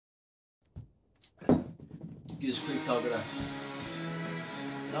Just quick talk of that.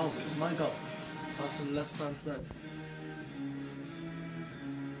 No, it's my goal. Pass to the left hand side.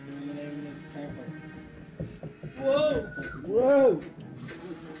 My name is Campbell. Whoa! Whoa!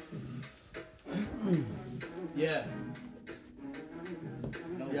 Yeah.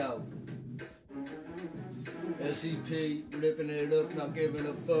 No. Yo. L.C.P. ripping it up, not giving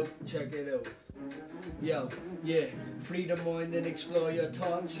a fuck. Check it out. Yo, yeah, free the mind and explore your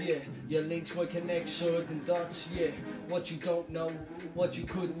thoughts, yeah. Your links will connect certain dots, yeah. What you don't know, what you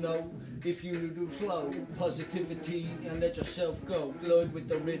could know, if you do flow. Positivity and let yourself go. Glide with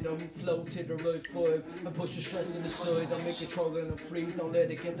the rhythm, flow to the right vibe, and push the stress to the side. I'm in control and I'm free, don't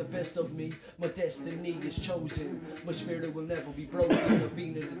let it get the best of me. My destiny is chosen, my spirit will never be broken. I've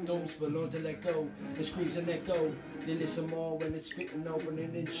been in the dumps but learn to let go. It screams and echo, they listen more when it's spitting over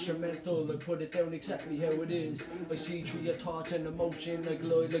an instrumental. I put it down exactly how it is. I see through your thoughts and emotion. I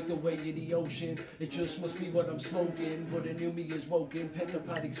glide like the wave of the ocean. It just must be what I'm smoking, but a new me is woken.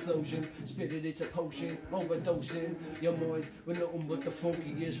 Pentapad explosion, spit it, it's a potion. Overdosing your mind with nothing but the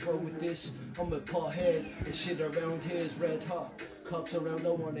funkiest. Roll with this, I'm a pothead, and shit around here is red hot. Cops around,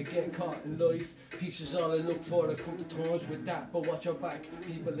 don't wanna get caught in life. Peace is all I look for, I come to terms with that. But watch your back,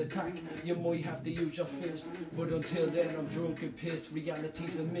 people attack. You might have to use your fist, but until then I'm drunk and pissed.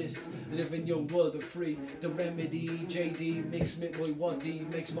 Reality's a mist, living young, wild and free. The remedy, JD, mixed with my waddy,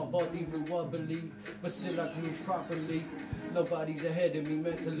 makes my body real wobbly, but still I groove properly. Nobody's ahead of me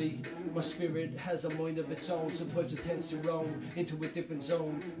mentally. My spirit has a mind of its own. Sometimes it tends to roam into a different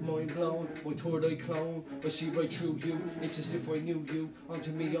zone. Mind blown, my third eye clone. I see right through you, it's as if I knew you.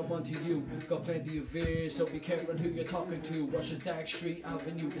 Onto me, I'm onto you. Got plenty of ears, so be careful who you're talking to. Watch the dark street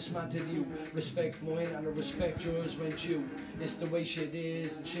avenue, dismantle you. Respect mine and I respect yours, rent you. It's the way shit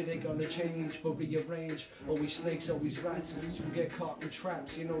is, and shit ain't gonna change, but rearrange. Always snakes, always rats, so we get caught in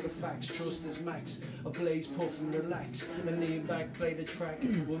traps. You know the facts, trust is max. A blaze, puff and relax, and lean back, play the track.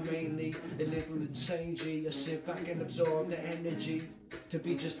 We're mainly a little insane, G. I sit back and absorb the energy to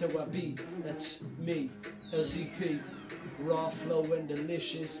be just how I be. That's me, L.C.P. Raw flow and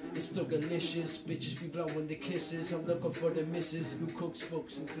delicious, it's still delicious. Bitches be blowing the kisses. I'm looking for the missus who cooks,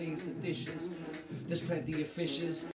 fucks and cleans the dishes. There's plenty of fishes.